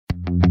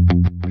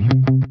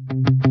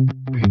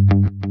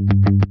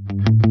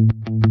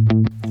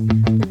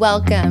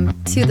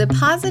Welcome to the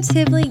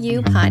Positively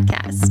You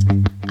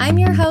podcast. I'm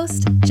your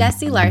host,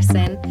 Jessie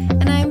Larson,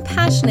 and I'm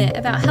passionate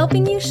about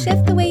helping you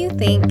shift the way you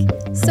think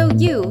so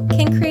you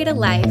can create a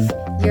life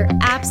you're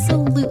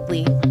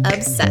absolutely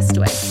obsessed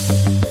with.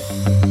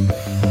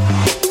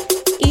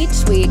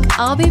 Each week,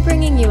 I'll be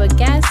bringing you a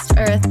guest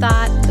or a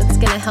thought that's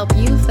going to help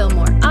you feel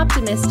more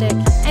optimistic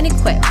and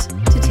equipped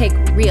to take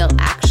real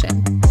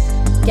action.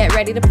 Get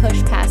ready to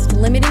push past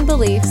limiting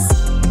beliefs,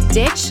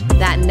 ditch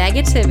that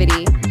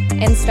negativity,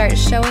 and start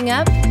showing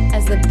up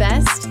as the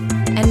best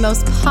and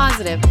most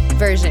positive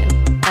version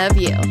of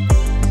you.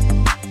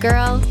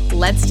 Girl,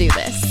 let's do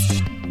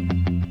this.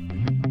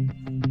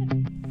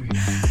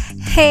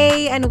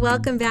 Hey, and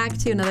welcome back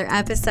to another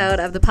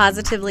episode of the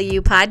Positively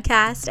You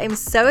podcast. I'm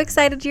so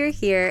excited you're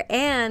here,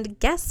 and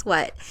guess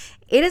what?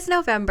 It is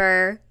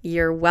November.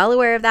 You're well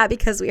aware of that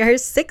because we are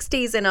 6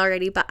 days in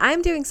already, but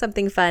I'm doing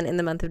something fun in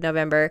the month of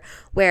November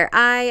where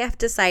I have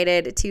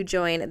decided to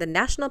join the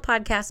National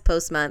Podcast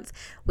Post Month,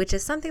 which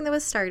is something that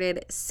was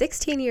started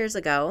 16 years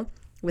ago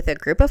with a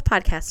group of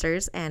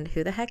podcasters, and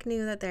who the heck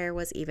knew that there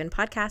was even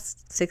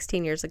podcasts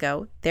 16 years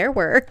ago? There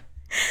were.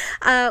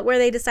 Where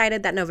they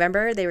decided that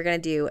November they were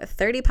going to do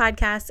 30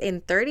 podcasts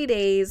in 30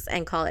 days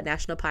and call it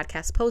National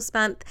Podcast Post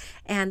Month,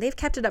 and they've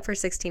kept it up for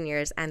 16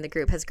 years, and the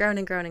group has grown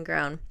and grown and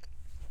grown.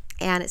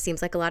 And it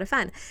seems like a lot of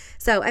fun.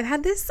 So I've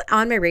had this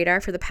on my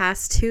radar for the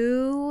past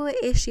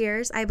 2-ish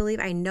years, I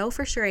believe. I know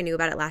for sure I knew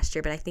about it last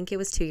year, but I think it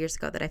was 2 years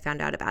ago that I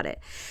found out about it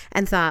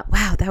and thought,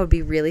 wow, that would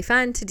be really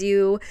fun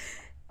to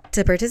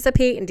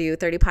participate and do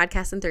 30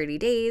 podcasts in 30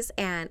 days.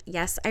 And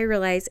yes, I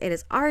realize it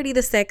is already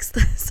the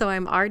 6th, so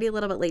I'm already a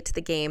little bit late to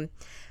the game.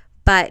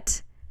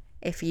 But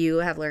if you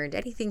have learned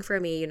anything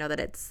from me, you know that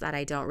it's that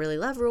I don't really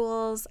love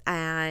rules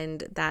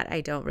and that I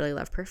don't really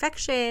love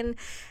perfection.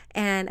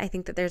 And I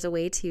think that there's a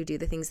way to do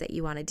the things that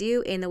you want to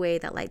do in a way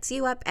that lights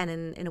you up and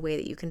in a way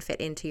that you can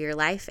fit into your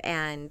life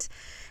and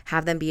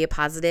have them be a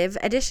positive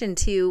addition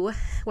to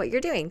what you're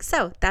doing.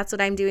 So that's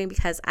what I'm doing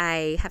because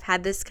I have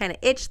had this kind of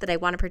itch that I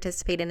want to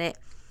participate in it.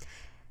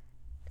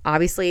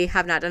 Obviously,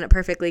 have not done it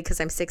perfectly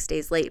because I'm 6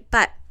 days late,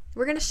 but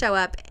we're going to show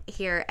up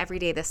here every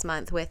day this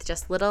month with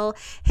just little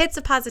hits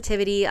of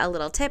positivity, a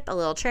little tip, a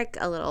little trick,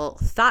 a little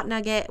thought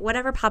nugget,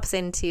 whatever pops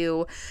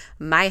into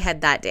my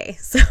head that day.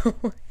 So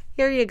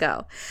here you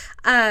go.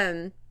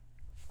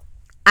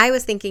 I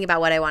was thinking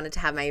about what I wanted to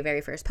have my very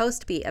first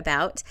post be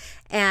about,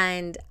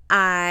 and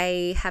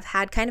I have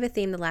had kind of a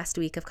theme the last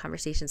week of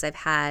conversations I've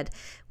had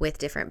with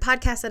different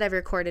podcasts that I've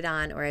recorded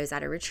on, or I was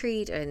at a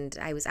retreat and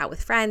I was out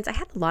with friends. I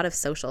had a lot of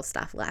social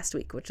stuff last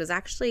week, which was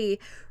actually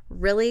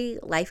really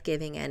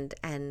life-giving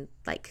and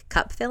like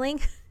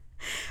cup-filling.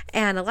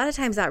 And a lot of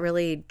times that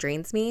really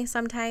drains me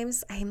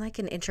sometimes. I'm like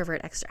an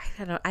introvert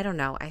extrovert. I don't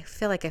know. I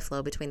feel like I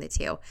flow between the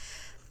two.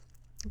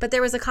 But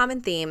there was a common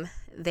theme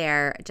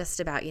there just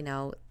about,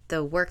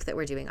 the work that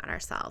we're doing on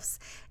ourselves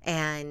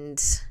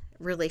and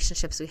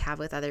relationships we have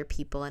with other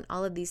people and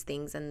all of these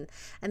things. And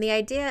the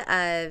idea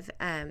of,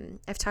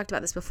 I've talked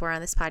about this before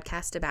on this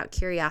podcast about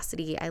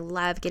curiosity. I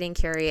love getting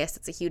curious.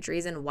 It's a huge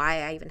reason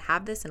why I even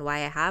have this and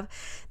why I have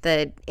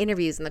the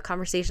interviews and the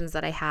conversations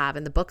that I have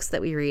and the books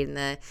that we read and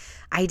the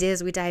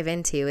ideas we dive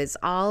into is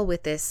all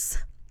with this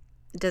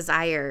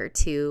desire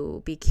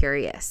to be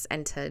curious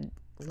and to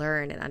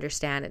learn and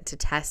understand and to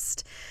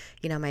test,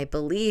 my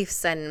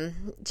beliefs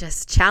and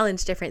just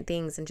challenge different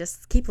things and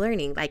just keep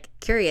learning, like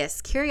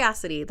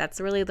curiosity.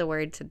 That's really the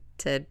word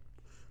to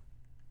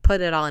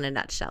put it all in a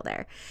nutshell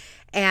there.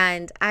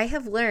 And I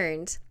have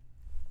learned,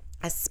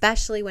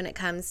 especially when it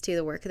comes to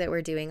the work that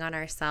we're doing on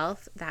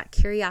ourselves, that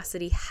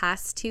curiosity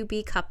has to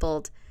be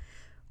coupled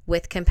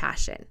with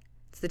compassion.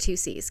 It's the 2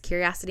 C's,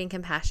 curiosity and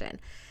compassion,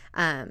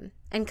 and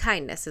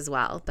kindness as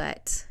well,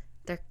 but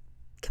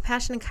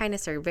compassion and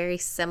kindness are very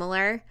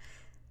similar.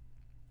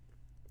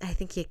 I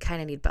think you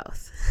kind of need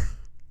both.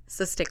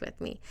 So stick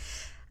with me.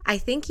 I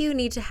think you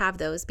need to have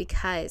those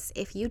because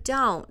if you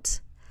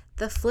don't,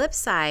 the flip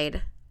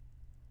side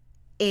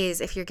is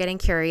if you're getting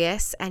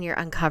curious and you're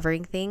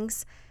uncovering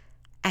things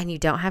and you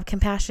don't have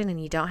compassion and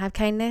you don't have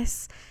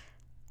kindness,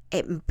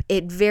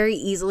 it very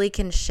easily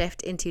can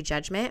shift into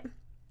judgment.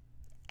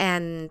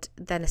 And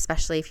then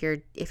especially if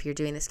you're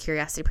doing this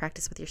curiosity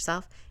practice with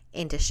yourself,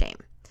 into shame.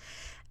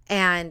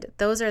 And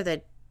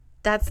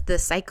that's the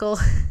cycle,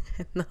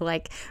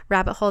 the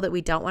rabbit hole that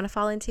we don't want to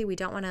fall into. We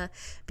don't want to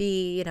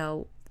be,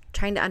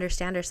 trying to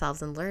understand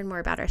ourselves and learn more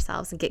about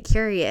ourselves and get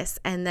curious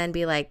and then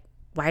be like,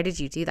 why did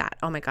you do that?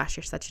 Oh my gosh,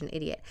 you're such an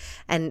idiot.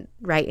 And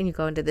you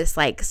go into this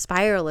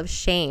spiral of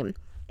shame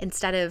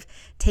instead of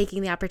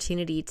taking the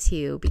opportunity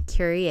to be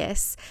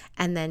curious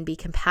and then be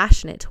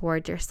compassionate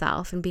toward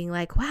yourself and being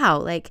like,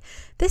 wow,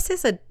 this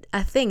is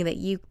a thing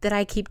that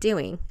I keep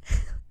doing.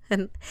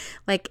 And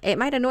it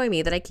might annoy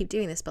me that I keep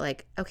doing this,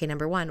 but okay,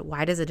 number one,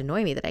 why does it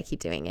annoy me that I keep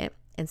doing it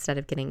instead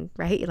of getting,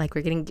 right?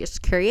 We're getting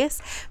just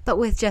curious, but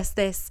with just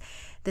this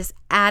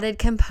added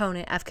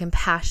component of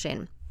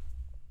compassion,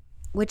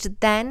 which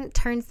then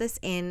turns this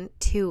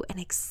into an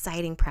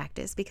exciting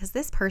practice because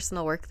this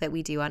personal work that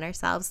we do on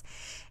ourselves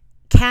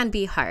can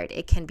be hard.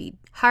 It can be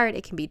hard.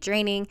 It can be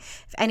draining.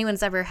 If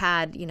anyone's ever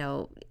had,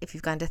 if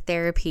you've gone to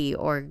therapy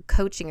or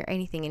coaching or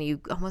anything and you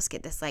almost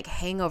get this like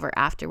hangover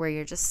after where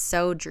you're just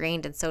so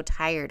drained and so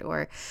tired,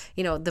 or,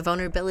 the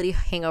vulnerability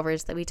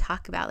hangovers that we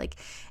talk about, like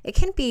it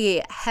can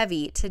be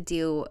heavy to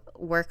do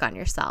work on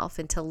yourself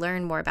and to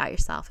learn more about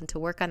yourself and to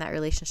work on that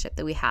relationship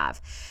that we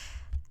have.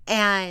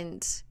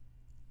 And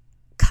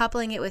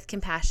coupling it with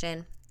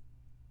compassion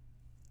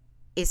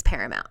is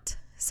paramount.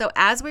 So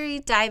as we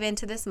dive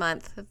into this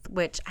month,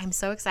 which I'm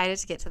so excited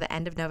to get to the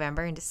end of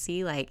November and to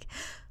see like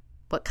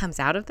what comes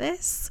out of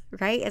this,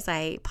 right? As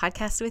I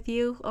podcast with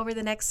you over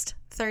the next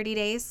 30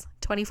 days,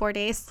 24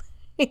 days,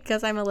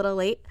 because I'm a little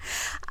late.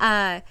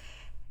 That's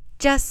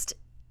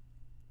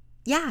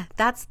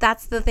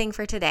the thing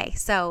for today.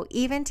 So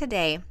even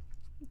today,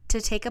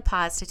 to take a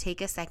pause, to take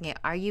a second,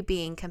 are you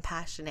being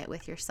compassionate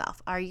with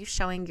yourself? Are you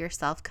showing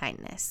yourself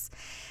kindness?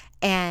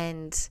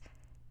 And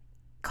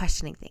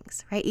questioning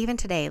things, right? Even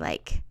today,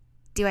 like,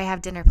 do I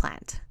have dinner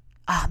planned?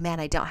 Oh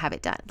man, I don't have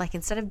it done. Like,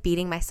 instead of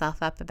beating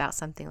myself up about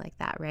something like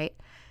that, right?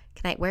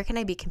 Where can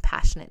I be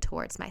compassionate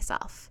towards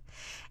myself?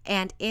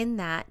 And in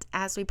that,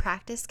 as we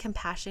practice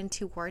compassion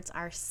towards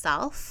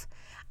ourselves,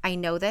 I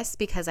know this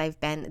because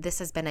this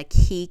has been a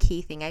key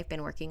thing I've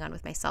been working on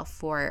with myself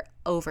for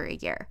over a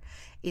year,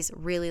 is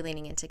really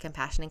leaning into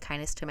compassion and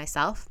kindness to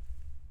myself.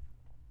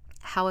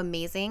 How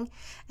amazing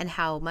and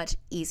how much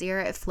easier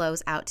it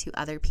flows out to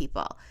other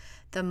people.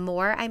 The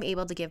more I'm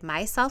able to give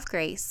myself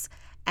grace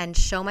and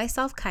show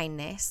myself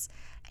kindness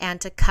and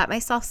to cut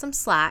myself some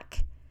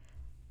slack,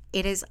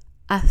 it is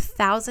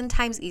 1,000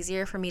 times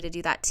easier for me to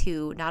do that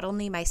to not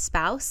only my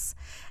spouse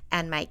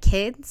and my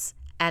kids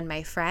and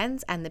my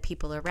friends and the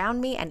people around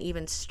me and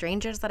even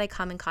strangers that I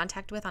come in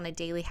contact with on a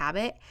daily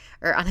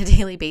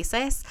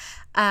basis.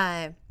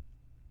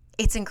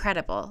 It's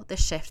incredible the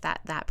shift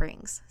that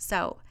brings.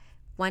 So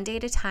one day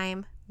at a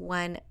time,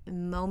 one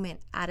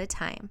moment at a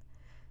time.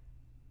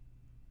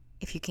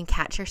 If you can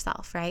catch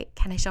yourself, right?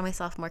 Can I show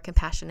myself more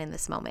compassion in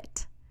this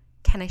moment?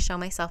 Can I show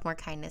myself more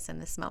kindness in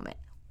this moment?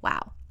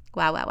 Wow.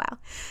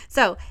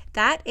 So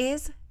that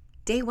is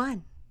day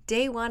one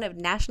of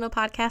National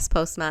Podcast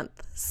Post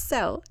Month.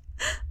 So,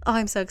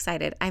 I'm so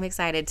excited. I'm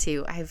excited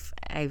too.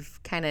 I've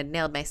kind of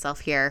nailed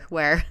myself here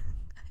where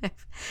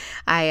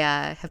I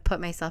have put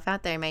myself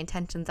out there, my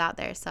intentions out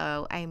there.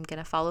 So I'm going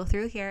to follow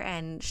through here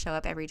and show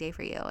up every day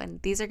for you.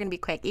 And these are going to be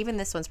quick. Even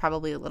this one's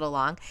probably a little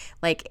long.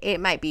 Like it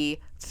might be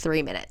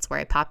 3 minutes where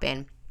I pop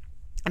in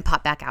and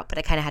pop back out, but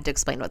I kind of had to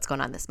explain what's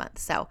going on this month.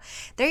 So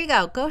there you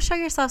go. Go show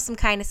yourself some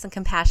kindness and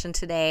compassion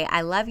today.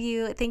 I love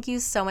you. Thank you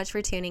so much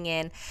for tuning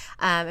in.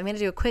 I'm going to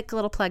do a quick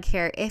little plug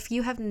here. If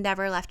you have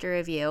never left a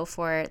review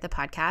for the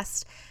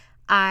podcast,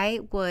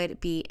 I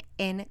would be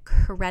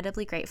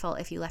incredibly grateful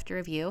if you left a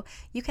review.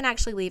 You can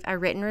actually leave a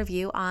written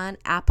review on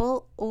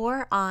Apple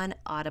or on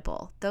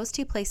Audible. Those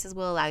two places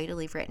will allow you to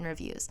leave written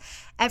reviews.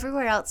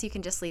 Everywhere else, you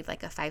can just leave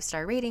like a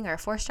 5-star rating or a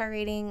 4-star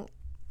rating,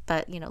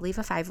 but leave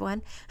a 5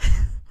 one.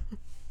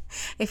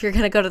 If you're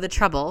going to go to the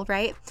trouble,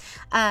 right?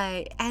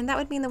 And that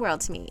would mean the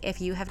world to me if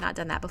you have not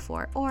done that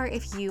before, or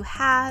if you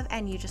have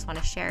and you just want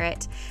to share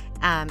it.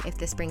 If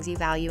this brings you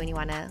value and you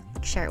want to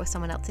share it with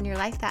someone else in your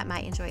life that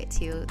might enjoy it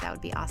too, that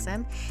would be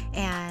awesome.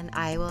 And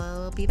I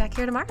will be back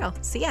here tomorrow.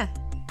 See ya.